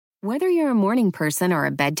Whether you're a morning person or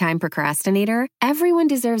a bedtime procrastinator, everyone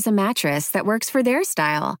deserves a mattress that works for their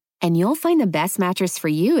style. And you'll find the best mattress for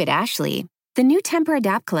you at Ashley. The new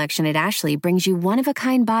Temper-Adapt collection at Ashley brings you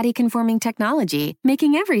one-of-a-kind body-conforming technology,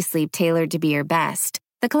 making every sleep tailored to be your best.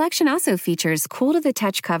 The collection also features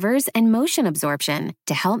cool-to-the-touch covers and motion absorption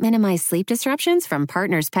to help minimize sleep disruptions from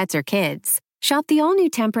partners, pets, or kids. Shop the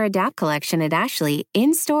all-new Temper-Adapt collection at Ashley,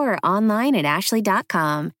 in-store or online at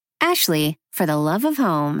ashley.com. Ashley, for the love of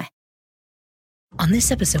home. On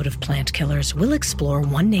this episode of Plant Killers, we'll explore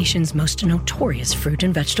one nation's most notorious fruit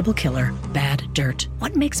and vegetable killer, bad dirt.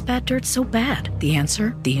 What makes bad dirt so bad? The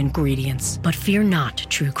answer? The ingredients. But fear not,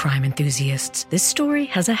 true crime enthusiasts. This story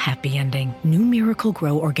has a happy ending. New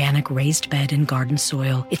Miracle-Gro organic raised bed and garden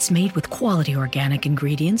soil. It's made with quality organic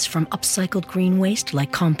ingredients from upcycled green waste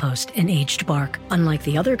like compost and aged bark. Unlike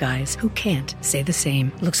the other guys who can't say the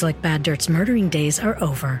same. Looks like bad dirt's murdering days are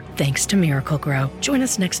over, thanks to Miracle-Gro. Join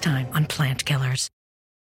us next time on Plant Killers.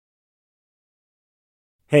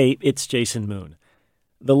 Hey, it's Jason Moon.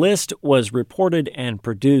 The List was reported and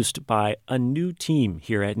produced by a new team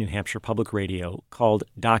here at New Hampshire Public Radio called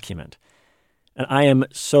Document. And I am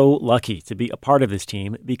so lucky to be a part of this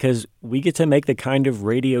team because we get to make the kind of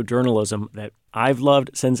radio journalism that I've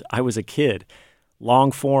loved since I was a kid.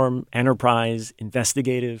 Long-form, enterprise,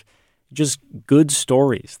 investigative, just good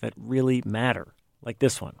stories that really matter, like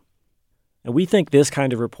this one. And we think this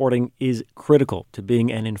kind of reporting is critical to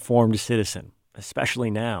being an informed citizen, especially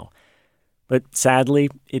now. But sadly,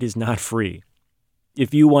 it is not free.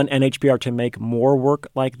 If you want NHPR to make more work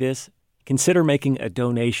like this, consider making a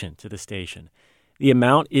donation to the station. The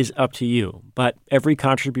amount is up to you, but every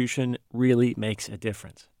contribution really makes a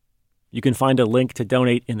difference. You can find a link to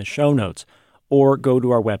donate in the show notes or go to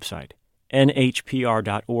our website,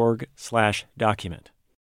 nhpr.org/document.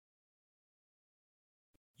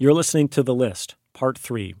 You're listening to The List, Part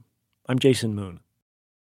 3. I'm Jason Moon.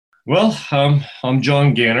 Well, I'm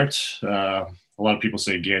John Gannert. A lot of people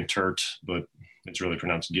say Gantert, but it's really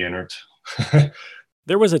pronounced Gannert.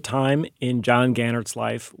 There was a time in John Gannert's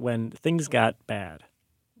life when things got bad,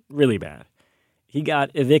 really bad. He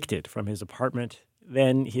got evicted from his apartment,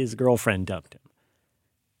 then his girlfriend dumped him.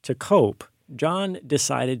 To cope, John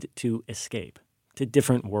decided to escape to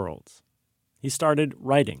different worlds. He started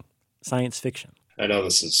writing science fiction. I know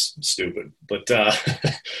this is stupid, but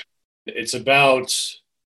it's about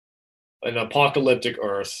an apocalyptic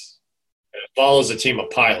Earth. It follows a team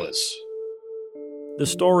of pilots. The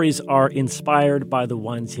stories are inspired by the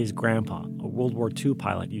ones his grandpa, a World War II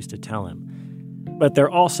pilot, used to tell him. But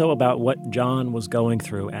they're also about what John was going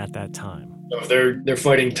through at that time. They're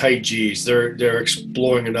fighting tight G's. They're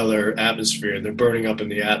exploring another atmosphere. They're burning up in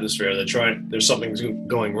the atmosphere. There's something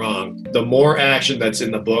going wrong. The more action that's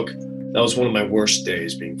in the book, that was one of my worst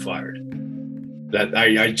days being fired. That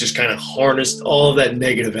I just kind of harnessed all of that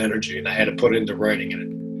negative energy and I had to put it into writing.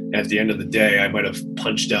 And at the end of the day, I might have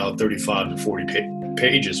punched out 35 to 40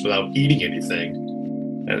 pages without eating anything.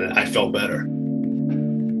 And I felt better.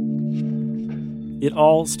 It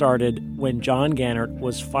all started when John Gannert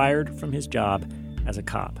was fired from his job as a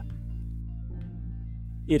cop.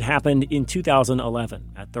 It happened in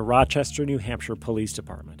 2011 at the Rochester, New Hampshire Police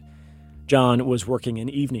Department. John was working an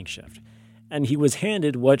evening shift, and he was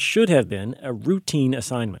handed what should have been a routine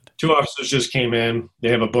assignment. 2 officers just came in. They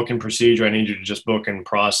have a booking procedure. I need you to just book and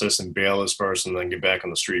process and bail this person and then get back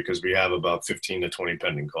on the street because we have about 15 to 20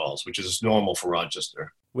 pending calls, which is normal for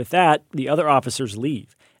Rochester. With that, the other officers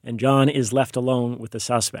leave, and John is left alone with the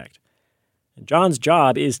suspect. And John's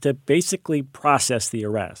job is to basically process the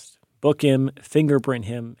arrest, book him, fingerprint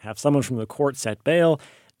him, have someone from the court set bail,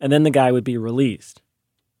 and then the guy would be released.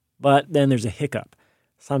 But then there's a hiccup,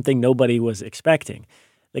 something nobody was expecting.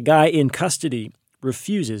 The guy in custody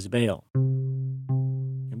refuses bail.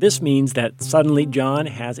 And this means that suddenly John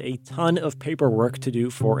has a ton of paperwork to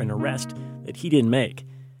do for an arrest that he didn't make.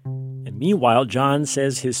 And meanwhile, John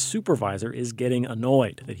says his supervisor is getting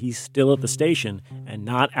annoyed that he's still at the station and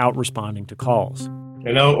not out responding to calls.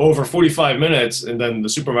 And now over 45 minutes, and then the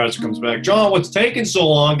supervisor comes back, John, what's taking so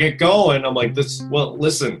long? Get going. I'm like,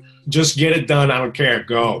 listen, just get it done. I don't care.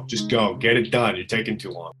 Go. Just go. Get it done. You're taking too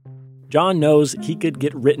long. John knows he could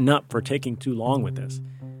get written up for taking too long with this.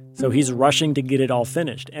 So he's rushing to get it all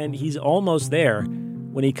finished, and he's almost there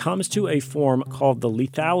when he comes to a form called the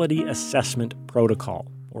Lethality Assessment Protocol,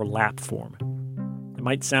 or LAP form. It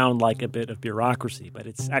might sound like a bit of bureaucracy, but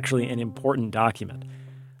it's actually an important document.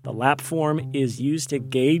 The LAP form is used to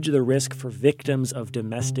gauge the risk for victims of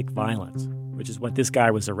domestic violence, which is what this guy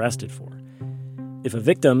was arrested for. If a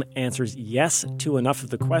victim answers yes to enough of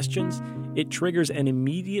the questions, it triggers an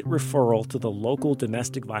immediate referral to the local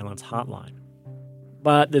domestic violence hotline.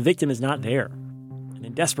 But the victim is not there. And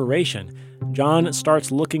in desperation, John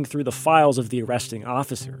starts looking through the files of the arresting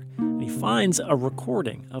officer, and he finds a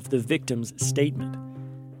recording of the victim's statement.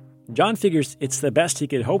 John figures it's the best he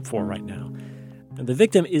could hope for right now. And the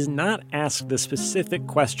victim is not asked the specific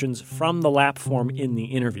questions from the lap form in the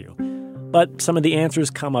interview, but some of the answers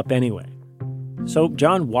come up anyway. So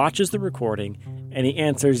John watches the recording, and he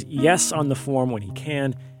answers yes on the form when he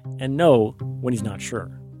can, and no when he's not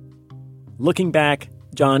sure. Looking back,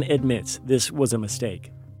 John admits this was a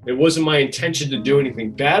mistake. It wasn't my intention to do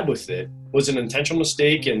anything bad with it. It was an intentional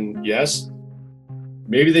mistake, and yes,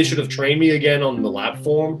 maybe they should have trained me again on the lap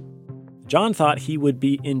form. John thought he would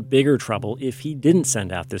be in bigger trouble if he didn't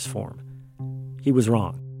send out this form. He was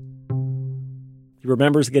wrong. He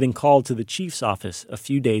remembers getting called to the chief's office a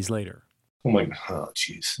few days later. Oh my God,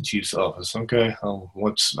 chief's office. Okay,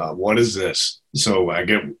 what is this? So I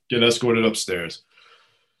get escorted upstairs,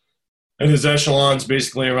 and his echelon's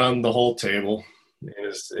basically around the whole table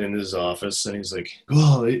in his office, and he's like,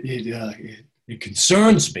 "Well, it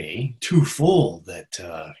concerns me twofold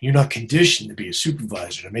that you're not conditioned to be a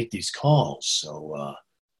supervisor to make these calls. So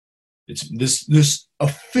it's this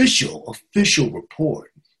official report."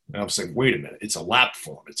 And I was like, wait a minute, it's a lap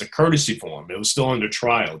form. It's a courtesy form. It was still under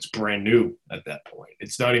trial. It's brand new at that point.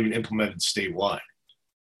 It's not even implemented statewide.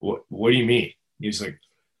 What do you mean? He's like,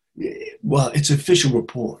 well, it's an official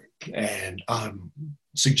report, and I'm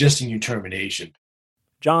suggesting your termination.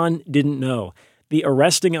 John didn't know. The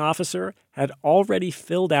arresting officer had already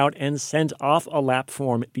filled out and sent off a lap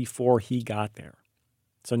form before he got there.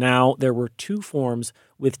 So now there were two forms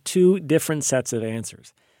with two different sets of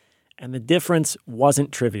answers. And the difference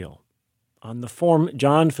wasn't trivial. On the form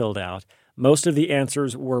John filled out, most of the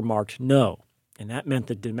answers were marked no, and that meant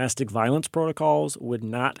the domestic violence protocols would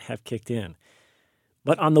not have kicked in.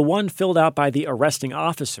 But on the one filled out by the arresting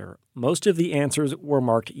officer, most of the answers were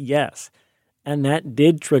marked yes, and that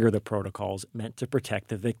did trigger the protocols meant to protect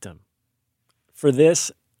the victim. For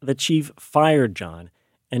this, the chief fired John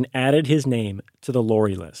and added his name to the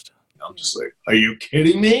Lori list. I'm just like, are you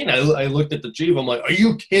kidding me? And I looked at the chief. I'm like, are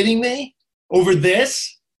you kidding me? Over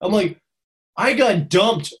this? I'm like, I got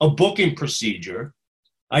dumped a booking procedure.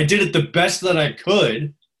 I did it the best that I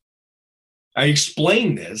could. I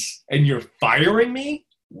explained this, and you're firing me?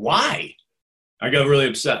 Why? I got really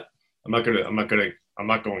upset. I'm not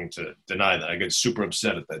going to deny that. I get super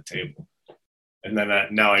upset at that table. And then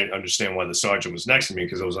now I understand why the sergeant was next to me,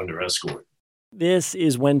 because I was under escort. This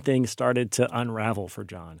is when things started to unravel for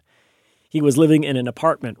John. He was living in an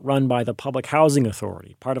apartment run by the Public Housing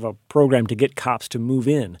Authority, part of a program to get cops to move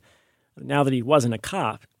in. Now that he wasn't a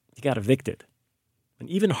cop, he got evicted. And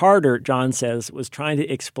even harder, John says, was trying to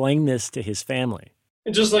explain this to his family.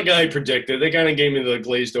 And just like I predicted, they kind of gave me the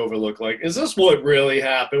glazed over look, like, is this what really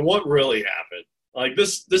happened? What really happened? Like,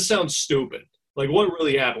 this sounds stupid. Like, what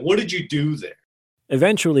really happened? What did you do there?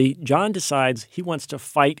 Eventually, John decides he wants to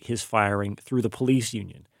fight his firing through the police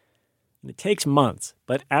union. And it takes months,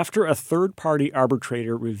 but after a third-party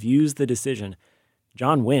arbitrator reviews the decision,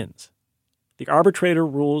 John wins. The arbitrator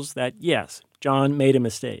rules that, yes, John made a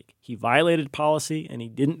mistake. He violated policy and he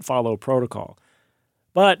didn't follow protocol.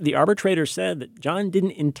 But the arbitrator said that John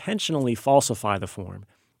didn't intentionally falsify the form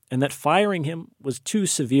and that firing him was too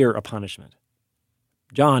severe a punishment.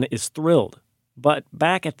 John is thrilled, but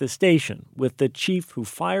back at the station with the chief who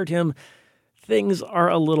fired him, things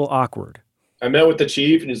are a little awkward. I met with the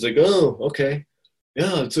chief, and he's like, oh, okay.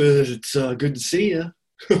 Yeah, it's good to see you.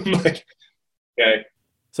 I'm like, okay.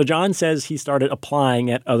 So John says he started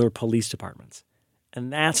applying at other police departments.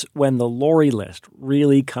 And that's when the Lori list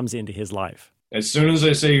really comes into his life. As soon as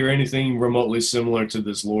I say you're anything remotely similar to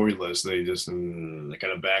this Lori list, they just they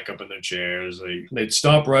kind of back up in their chairs. They'd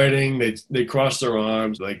stop writing. They cross their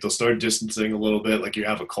arms. Like, they'll start distancing a little bit, like you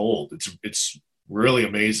have a cold. It's really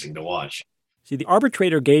amazing to watch. See, the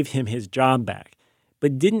arbitrator gave him his job back,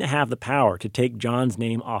 but didn't have the power to take John's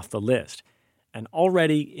name off the list. And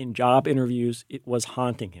already in job interviews, it was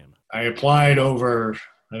haunting him. I applied over,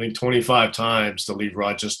 I think, 25 times to leave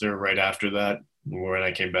Rochester right after that, when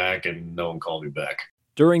I came back, and no one called me back.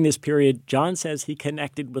 During this period, John says he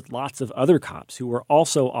connected with lots of other cops who were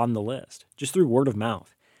also on the list, just through word of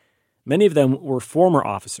mouth. Many of them were former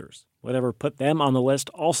officers. Whatever put them on the list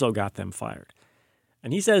also got them fired.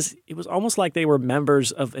 And he says it was almost like they were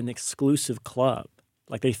members of an exclusive club,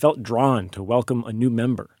 like they felt drawn to welcome a new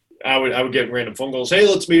member. I would get random phone calls. Hey,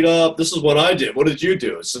 let's meet up. This is what I did. What did you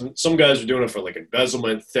do? Some guys were doing it for like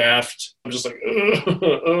embezzlement, theft. I'm just like,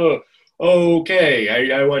 okay.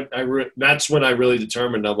 That's when I really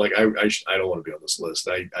determined. I'm like, I don't want to be on this list.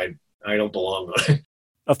 I don't belong on it.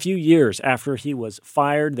 A few years after he was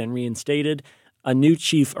fired, then reinstated, A new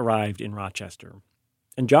chief arrived in Rochester,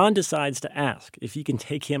 and John decides to ask if he can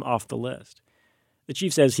take him off the list. The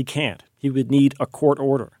chief says he can't. He would need a court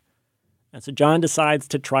order. And so John decides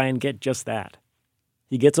to try and get just that.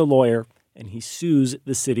 He gets a lawyer, and he sues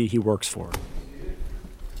the city he works for.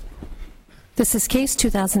 This is case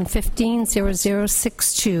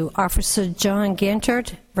 2015-0062, Officer John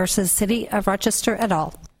Gantert versus City of Rochester et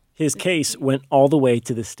al. His case went all the way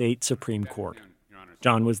to the state Supreme Court.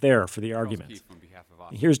 John was there for the arguments.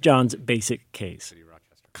 Here's John's basic case.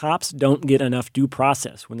 Cops don't get enough due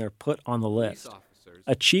process when they're put on the list.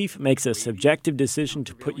 A chief makes a subjective decision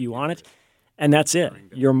to put you on it, and that's it.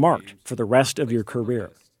 You're marked for the rest of your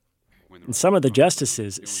career. And some of the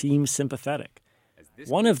justices seem sympathetic.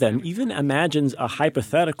 One of them even imagines a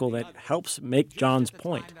hypothetical that helps make John's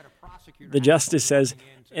point. The justice says,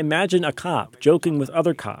 imagine a cop joking with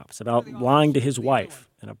other cops about lying to his wife,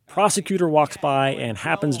 and a prosecutor walks by and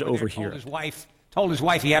happens to overhear it. Told his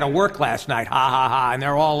wife he had to work last night, ha, ha, ha, and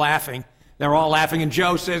they're all laughing. And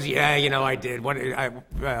Joe says, yeah, I did.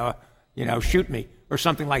 Shoot me, or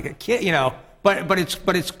something like that. But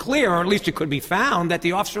it's clear, or at least it could be found, that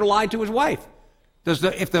the officer lied to his wife.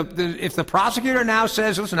 If the prosecutor now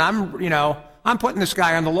says, listen, I'm putting this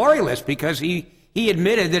guy on the Lori list because he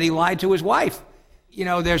admitted that he lied to his wife,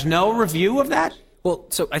 there's no review of that? Well,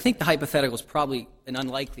 so I think the hypothetical is probably an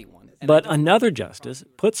unlikely one. But another justice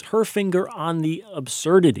puts her finger on the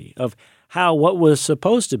absurdity of how what was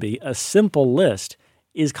supposed to be a simple list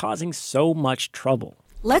is causing so much trouble.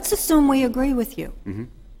 Let's assume we agree with you. Mm-hmm.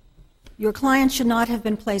 Your client should not have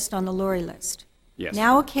been placed on the Lori list. Yes.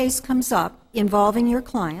 Now a case comes up involving your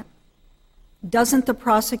client. Doesn't the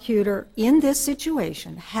prosecutor in this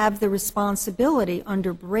situation have the responsibility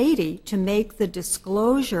under Brady to make the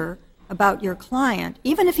disclosure about your client,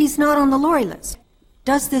 even if he's not on the Lori list?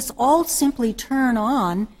 Does this all simply turn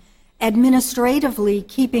on administratively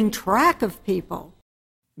keeping track of people?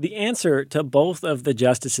 The answer to both of the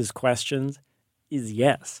justices' questions is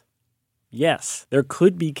yes. Yes, there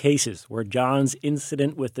could be cases where John's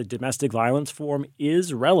incident with the domestic violence form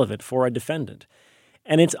is relevant for a defendant.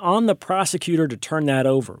 And it's on the prosecutor to turn that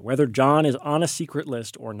over, whether John is on a secret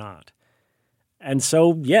list or not. And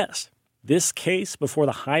so, yes, this case before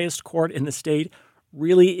the highest court in the state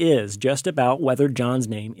really is just about whether John's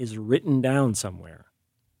name is written down somewhere.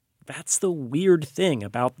 That's the weird thing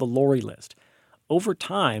about the Lori list. Over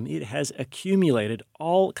time, it has accumulated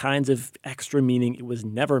all kinds of extra meaning it was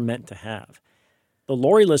never meant to have. The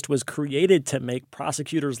Lori list was created to make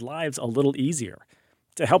prosecutors' lives a little easier,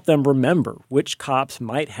 to help them remember which cops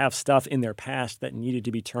might have stuff in their past that needed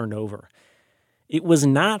to be turned over. It was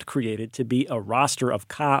not created to be a roster of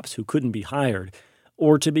cops who couldn't be hired,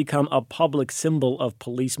 or to become a public symbol of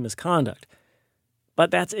police misconduct. But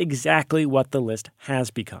that's exactly what the list has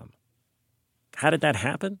become. How did that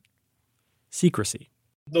happen? Secrecy.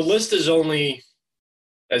 The list is only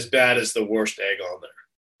as bad as the worst egg on there,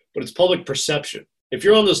 but it's public perception. If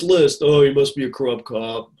you're on this list, oh, you must be a corrupt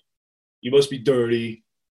cop, you must be dirty,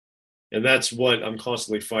 and that's what I'm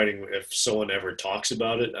constantly fighting. If someone ever talks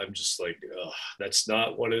about it, I'm just like, ugh, that's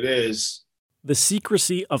not what it is. The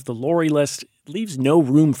secrecy of the Lori list leaves no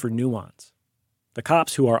room for nuance. The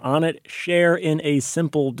cops who are on it share in a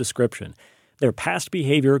simple description. Their past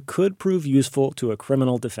behavior could prove useful to a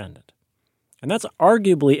criminal defendant. And that's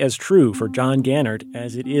arguably as true for John Gannert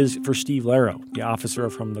as it is for Steve Laro, the officer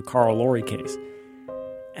from the Carl Lori case.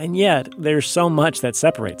 And yet, there's so much that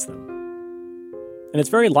separates them. And it's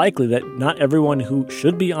very likely that not everyone who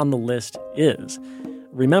should be on the list is.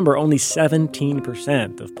 Remember, only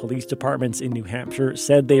 17% of police departments in New Hampshire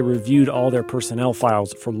said they reviewed all their personnel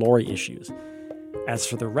files for Lori issues. As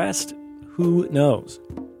for the rest, who knows?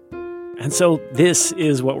 And so this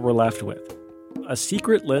is what we're left with. A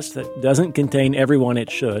secret list that doesn't contain everyone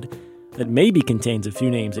it should, that maybe contains a few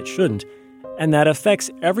names it shouldn't, and that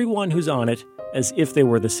affects everyone who's on it as if they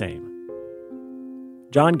were the same.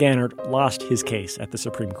 John Gannert lost his case at the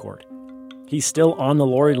Supreme Court. He's still on the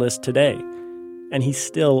Lori list today. And he's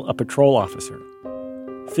still a patrol officer.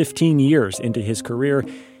 15 years into his career,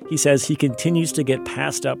 he says he continues to get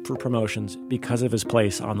passed up for promotions because of his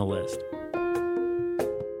place on the list.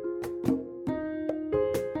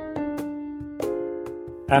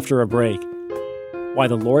 After a break, why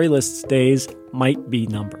the Lori list's days might be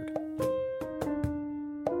numbered.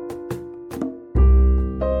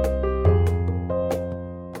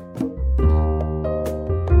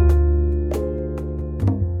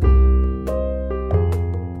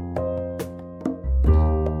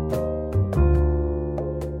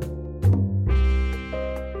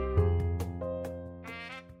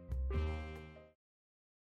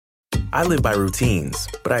 I live by routines,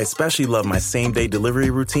 but I especially love my same-day delivery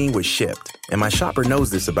routine with Shipt. And my shopper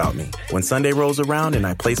knows this about me. When Sunday rolls around and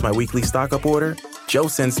I place my weekly stock-up order, Joe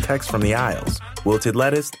sends texts from the aisles. Wilted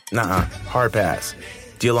lettuce? Nuh-uh. Hard pass.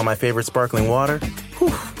 Deal on my favorite sparkling water?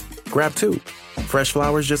 Whew. Grab two. Fresh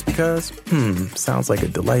flowers just because? Sounds like a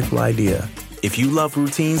delightful idea. If you love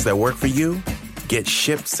routines that work for you, get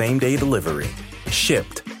Shipt same-day delivery.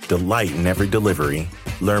 Shipt. Delight in every delivery.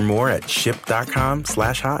 Learn more at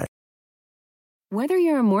shipt.com/hi. Whether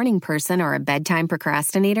you're a morning person or a bedtime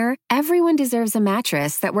procrastinator, everyone deserves a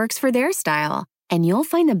mattress that works for their style. And you'll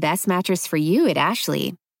find the best mattress for you at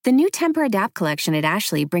Ashley. The new Tempur-Adapt collection at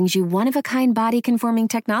Ashley brings you one-of-a-kind body-conforming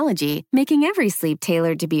technology, making every sleep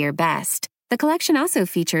tailored to be your best. The collection also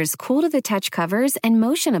features cool-to-the-touch covers and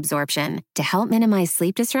motion absorption to help minimize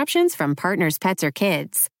sleep disruptions from partners, pets, or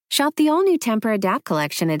kids. Shop the all-new Tempur-Adapt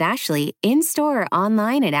collection at Ashley, in-store or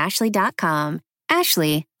online at ashley.com.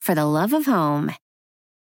 Ashley, for the love of home.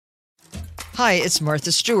 Hi, it's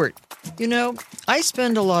Martha Stewart. You know, I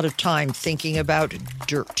spend a lot of time thinking about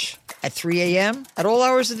dirt. At 3 a.m., at all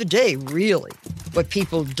hours of the day, really. What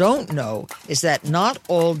people don't know is that not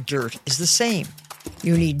all dirt is the same.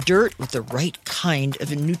 You need dirt with the right kind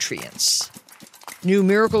of nutrients. New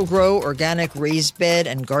Miracle-Gro organic raised bed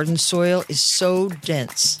and garden soil is so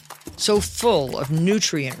dense, so full of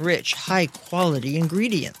nutrient-rich, high-quality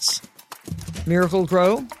ingredients.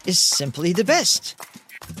 Miracle-Gro is simply the best.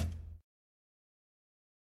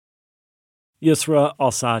 Yusra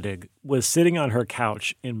Al-Sadig was sitting on her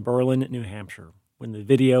couch in Berlin, New Hampshire, when the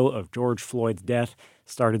video of George Floyd's death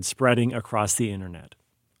started spreading across the internet.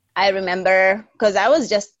 I remember, because I was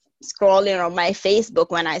just scrolling on my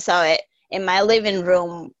Facebook when I saw it in my living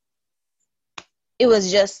room. It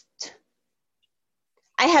was just,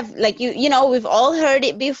 I have, like, you know, we've all heard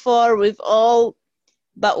it before,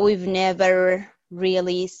 but we've never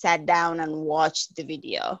really sat down and watched the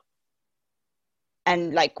video.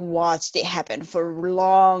 And like watched it happen for a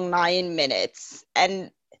long 9 minutes.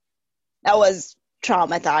 And that was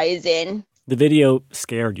traumatizing. The video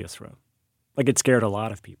scared Yusra, like it scared a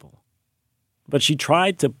lot of people. But she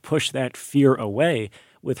tried to push that fear away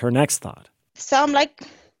with her next thought. So I'm like,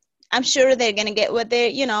 I'm sure they're going to get what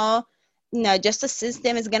they, justice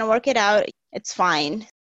system is going to work it out. It's fine.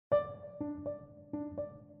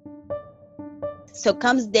 So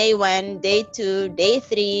comes day 1, day 2, day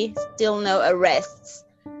 3, still no arrests.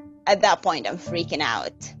 At that point, I'm freaking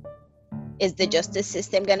out. Is the justice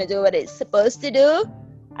system going to do what it's supposed to do?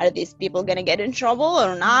 Are these people going to get in trouble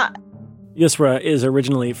or not? Yusra is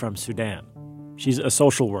originally from Sudan. She's a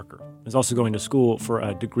social worker, is also going to school for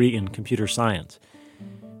a degree in computer science.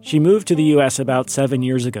 She moved to the U.S. about 7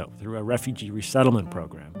 years ago through a refugee resettlement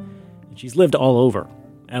program. And she's lived all over,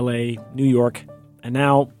 L.A., New York, and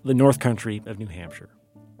now the North Country of New Hampshire.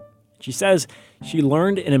 She says she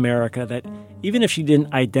learned in America that even if she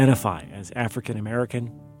didn't identify as African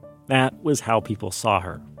American, that was how people saw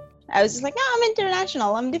her. I was just like, no, I'm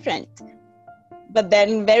international, I'm different. But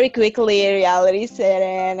then very quickly reality set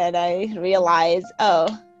in and I realized,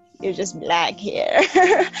 oh, you're just black here.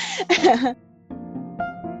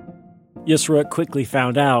 Yusra quickly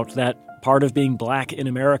found out that part of being black in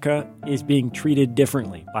America is being treated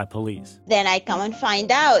differently by police. Then I come and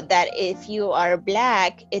find out that if you are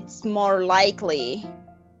black, it's more likely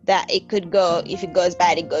that it could go, if it goes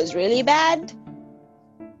bad, it goes really bad.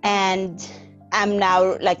 And I'm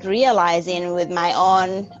now like realizing with my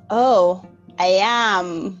own, oh, I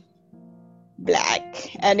am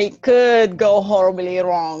black and it could go horribly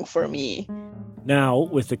wrong for me. Now,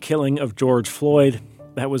 with the killing of George Floyd,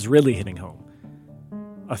 that was really hitting home.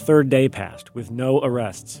 A third day passed with no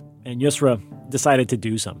arrests, and Yusra decided to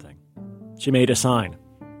do something. She made a sign.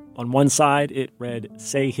 On one side, it read,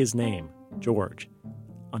 "Say his name, George."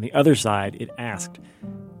 On the other side, it asked,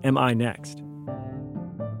 "Am I next?"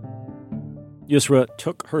 Yusra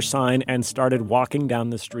took her sign and started walking down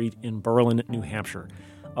the street in Berlin, New Hampshire,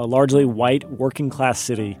 a largely white working-class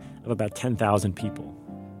city of about 10,000 people.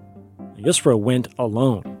 Yusra went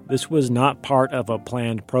alone. This was not part of a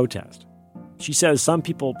planned protest. She says some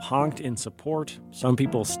people honked in support, some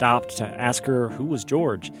people stopped to ask her who was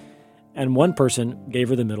George, and one person gave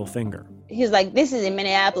her the middle finger. He's like, this is in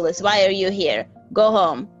Minneapolis, why are you here? Go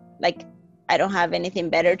home. Like, I don't have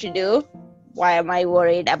anything better to do. Why am I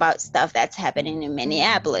worried about stuff that's happening in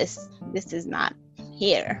Minneapolis? This is not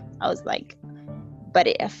here. I was like, but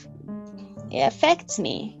it affects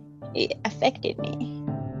me. It affected me.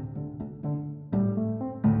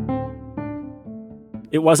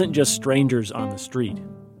 It wasn't just strangers on the street.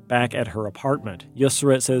 Back at her apartment,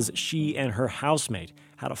 Yusra says she and her housemate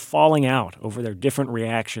had a falling out over their different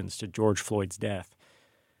reactions to George Floyd's death.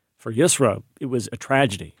 For Yusra, it was a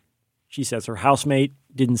tragedy. She says her housemate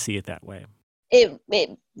didn't see it that way. It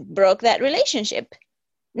broke that relationship.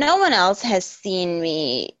 No one else has seen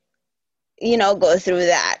me, go through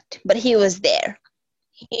that, but he was there.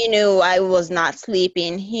 He knew I was not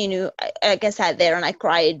sleeping. He knew I sat there and I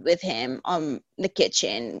cried with him on the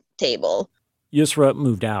kitchen table. Yusra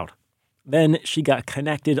moved out. Then she got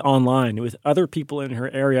connected online with other people in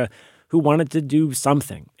her area who wanted to do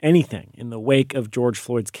something, anything, in the wake of George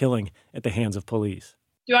Floyd's killing at the hands of police.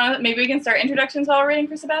 Do you want to, maybe we can start introductions while we're waiting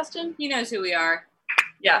for Sebastian? He knows who we are.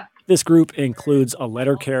 Yeah. This group includes a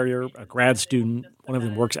letter carrier, a grad student, one of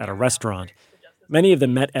them works at a restaurant. Many of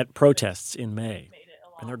them met at protests in May.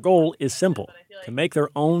 And their goal is simple, to make their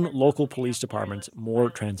own local police departments more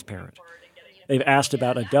transparent. They've asked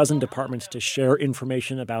about a dozen departments to share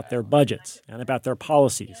information about their budgets and about their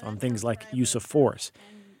policies on things like use of force.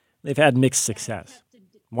 They've had mixed success.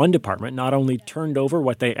 One department not only turned over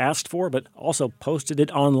what they asked for, but also posted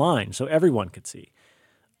it online so everyone could see.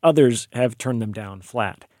 Others have turned them down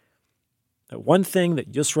flat. But one thing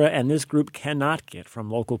that Yusra and this group cannot get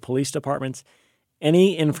from local police departments,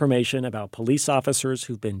 any information about police officers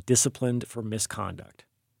who've been disciplined for misconduct.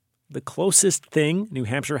 The closest thing New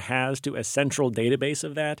Hampshire has to a central database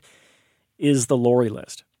of that is the Lori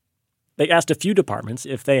list. They asked a few departments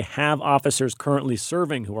if they have officers currently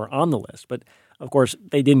serving who are on the list, but of course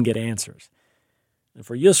they didn't get answers. And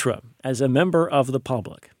for Yusra, as a member of the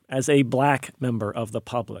public, as a black member of the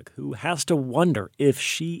public who has to wonder if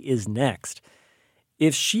she is next,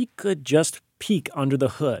 if she could just peek under the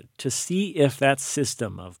hood to see if that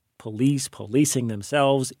system of police policing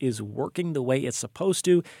themselves is working the way it's supposed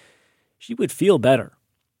to, she would feel better.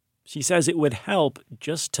 She says it would help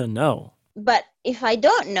just to know. But if I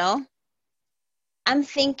don't know, I'm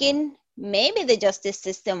thinking maybe the justice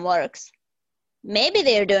system works. Maybe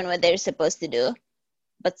they're doing what they're supposed to do.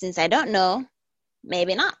 But since I don't know,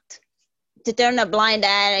 maybe not. To turn a blind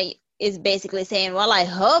eye is basically saying, well, I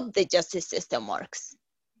hope the justice system works.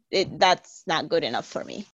 That's not good enough for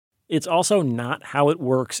me. It's also not how it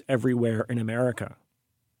works everywhere in America.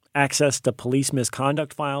 Access to police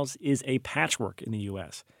misconduct files is a patchwork in the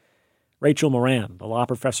U.S. Rachel Moran, the law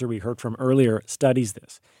professor we heard from earlier, studies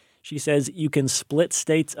this. She says you can split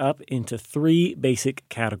states up into three basic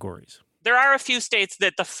categories. There are a few states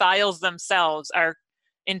that the files themselves are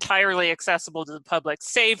entirely accessible to the public,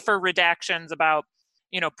 save for redactions about,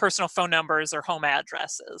 personal phone numbers or home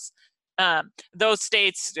addresses. Those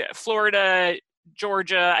states, Florida,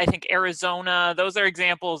 Georgia, I think Arizona, those are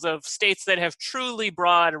examples of states that have truly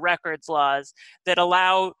broad records laws that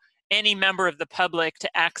allow any member of the public to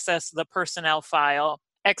access the personnel file,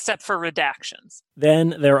 except for redactions.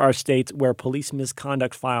 Then there are states where police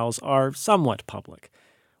misconduct files are somewhat public.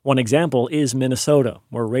 One example is Minnesota,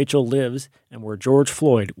 where Rachel lives and where George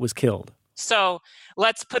Floyd was killed. So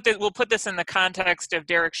we'll put this in the context of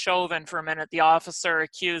Derek Chauvin for a minute, the officer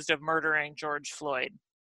accused of murdering George Floyd.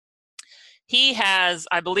 He has,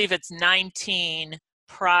 I believe it's 19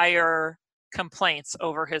 prior complaints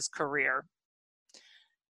over his career.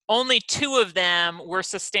 Only 2 of them were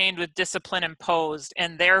sustained with discipline imposed,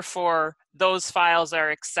 and therefore those files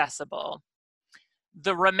are accessible.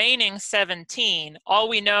 The remaining 17, all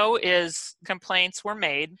we know is complaints were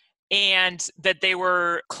made and that they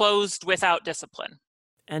were closed without discipline.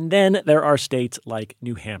 And then there are states like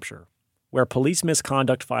New Hampshire, where police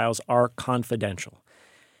misconduct files are confidential.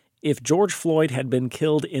 If George Floyd had been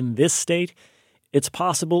killed in this state, it's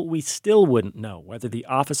possible we still wouldn't know whether the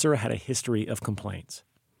officer had a history of complaints.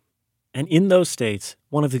 And in those states,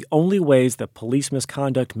 one of the only ways that police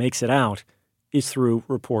misconduct makes it out is through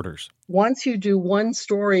reporters. Once you do one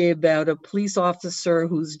story about a police officer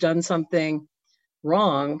who's done something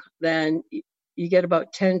wrong, then you get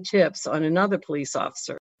about 10 tips on another police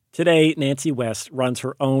officer. Today, Nancy West runs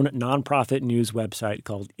her own nonprofit news website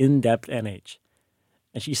called In-Depth NH.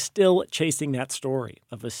 And she's still chasing that story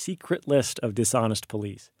of a secret list of dishonest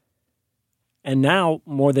police. And now,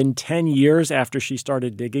 more than 10 years after she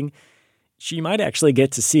started digging, she might actually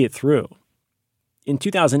get to see it through. In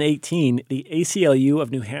 2018, the ACLU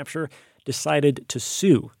of New Hampshire decided to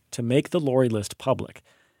sue to make the Lori list public.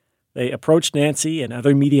 They approached Nancy and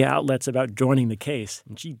other media outlets about joining the case,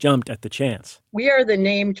 and she jumped at the chance. We are the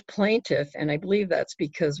named plaintiff, and I believe that's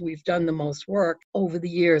because we've done the most work over the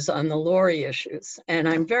years on the Lori issues, and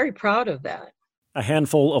I'm very proud of that. A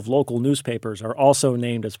handful of local newspapers are also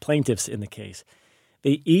named as plaintiffs in the case.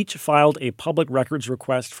 They each filed a public records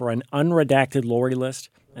request for an unredacted Lori list,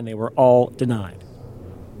 and they were all denied.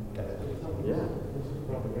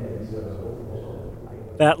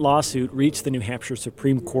 That lawsuit reached the New Hampshire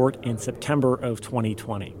Supreme Court in September of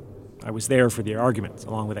 2020. I was there for the arguments,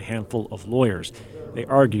 along with a handful of lawyers. They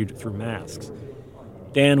argued through masks.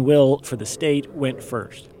 Dan Will, for the state, went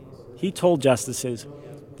first. He told justices,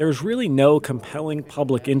 there's really no compelling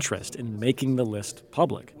public interest in making the list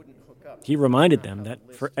public. He reminded them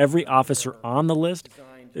that for every officer on the list,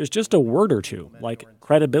 there's just a word or two, like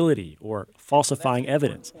credibility or falsifying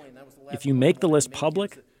evidence. If you make the list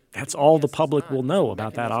public, that's all the public will know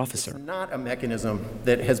about that officer. It's not a mechanism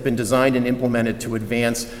that has been designed and implemented to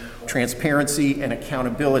advance transparency and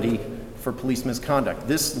accountability for police misconduct.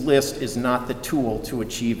 This list is not the tool to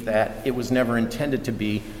achieve that. It was never intended to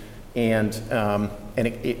be, and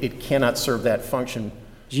it cannot serve that function.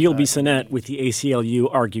 Gilles Bissonnette with the ACLU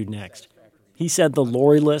argued next. He said the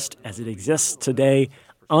Lori list, as it exists today,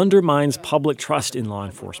 undermines public trust in law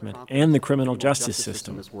enforcement and the criminal justice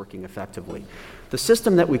system. Is working effectively. The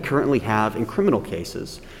system that we currently have in criminal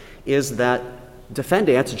cases is that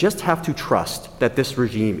defendants just have to trust that this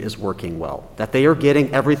regime is working well, that they are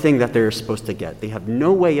getting everything that they're supposed to get. They have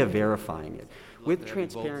no way of verifying it. With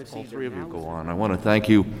transparency, all three of you go on. I want to thank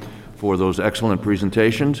you for those excellent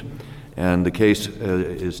presentations. And the case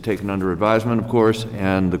is taken under advisement, of course,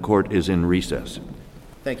 and the court is in recess.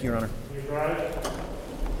 Thank you, Your Honor.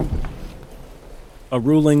 A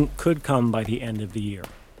ruling could come by the end of the year.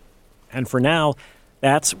 And for now,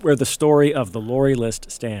 that's where the story of the Lori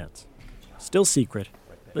list stands. Still secret,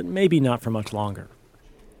 but maybe not for much longer.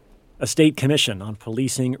 A state commission on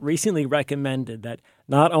policing recently recommended that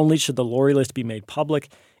not only should the Lori list be made public,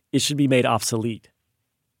 it should be made obsolete.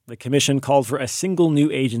 The commission called for a single new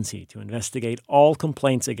agency to investigate all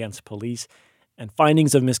complaints against police, and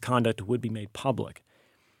findings of misconduct would be made public.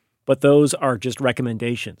 But those are just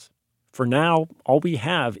recommendations. For now, all we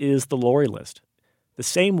have is the Lori list, the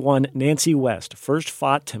same one Nancy West first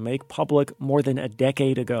fought to make public more than a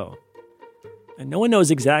decade ago. And no one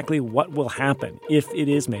knows exactly what will happen if it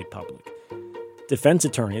is made public. Defense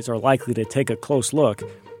attorneys are likely to take a close look,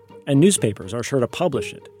 and newspapers are sure to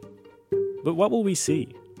publish it. But what will we see?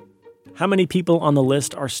 How many people on the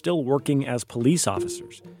list are still working as police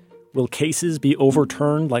officers? Will cases be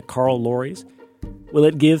overturned like Carl Lori's? Will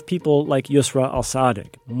it give people like Yusra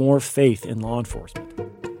Al-Sadiq more faith in law enforcement?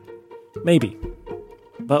 Maybe.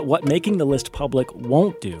 But what making the list public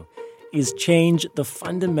won't do is change the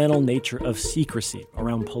fundamental nature of secrecy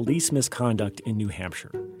around police misconduct in New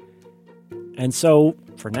Hampshire. And so,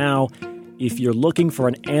 for now, if you're looking for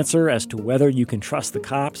an answer as to whether you can trust the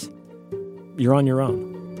cops, you're on your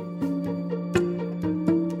own.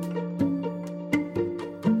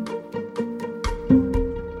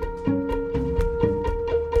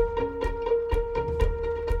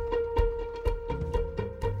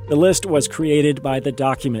 The list was created by the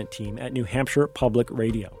Document team at New Hampshire Public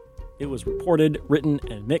Radio. It was reported, written,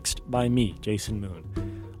 and mixed by me, Jason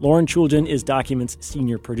Moon. Lauren Chulgin is Document's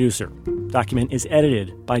senior producer. Document is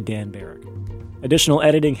edited by Dan Barrick. Additional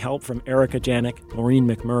editing help from Erica Janik, Maureen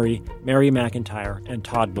McMurray, Mary McIntyre, and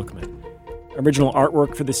Todd Bookman. Original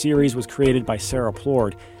artwork for the series was created by Sarah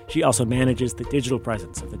Plord. She also manages the digital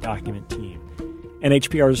presence of the Document team.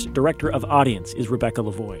 NHPR's Director of Audience is Rebecca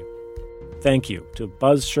Lavoie. Thank you to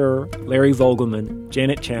Buzz Scher, Larry Vogelman,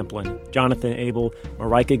 Janet Champlin, Jonathan Abel,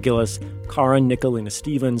 Marika Gillis, Karin Nicolina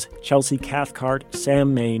Stevens, Chelsea Cathcart,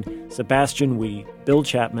 Sam Main, Sebastian Wee, Bill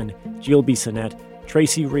Chapman, Gilles Bissonnette,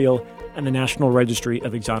 Tracy Reel, and the National Registry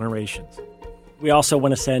of Exonerations. We also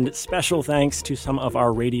want to send special thanks to some of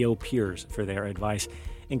our radio peers for their advice,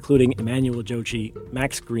 including Emmanuel Jochi,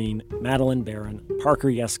 Max Green, Madeline Barron, Parker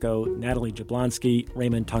Yesko, Natalie Jablonski,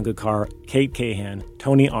 Raymond Tungakar, Kate Cahan,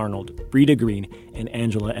 Tony Arnold, Breda Green, and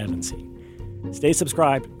Angela Evansy. Stay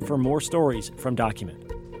subscribed for more stories from Document.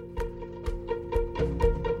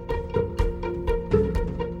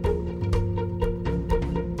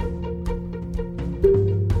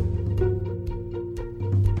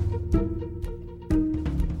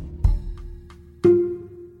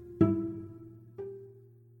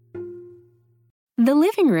 The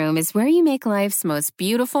living room is where you make life's most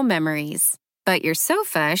beautiful memories. But your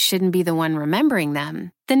sofa shouldn't be the one remembering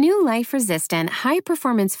them. The new life-resistant,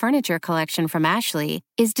 high-performance furniture collection from Ashley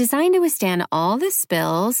is designed to withstand all the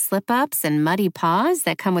spills, slip-ups, and muddy paws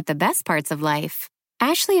that come with the best parts of life.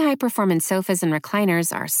 Ashley high-performance sofas and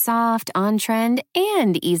recliners are soft, on-trend,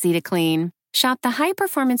 and easy to clean. Shop the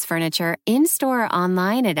high-performance furniture in-store or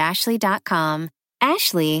online at ashley.com.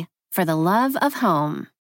 Ashley, for the love of home.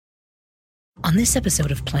 On this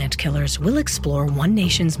episode of Plant Killers, we'll explore one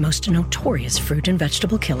nation's most notorious fruit and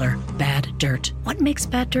vegetable killer, bad dirt. What makes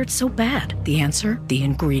bad dirt so bad? The answer? The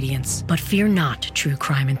ingredients. But fear not, true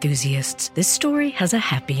crime enthusiasts. This story has a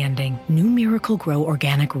happy ending. New Miracle-Gro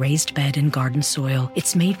organic raised bed and garden soil.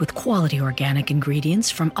 It's made with quality organic ingredients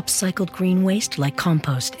from upcycled green waste like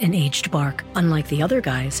compost and aged bark. Unlike the other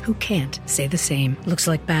guys who can't say the same. Looks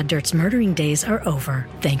like bad dirt's murdering days are over,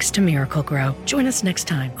 thanks to Miracle-Gro. Join us next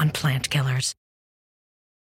time on Plant Killers.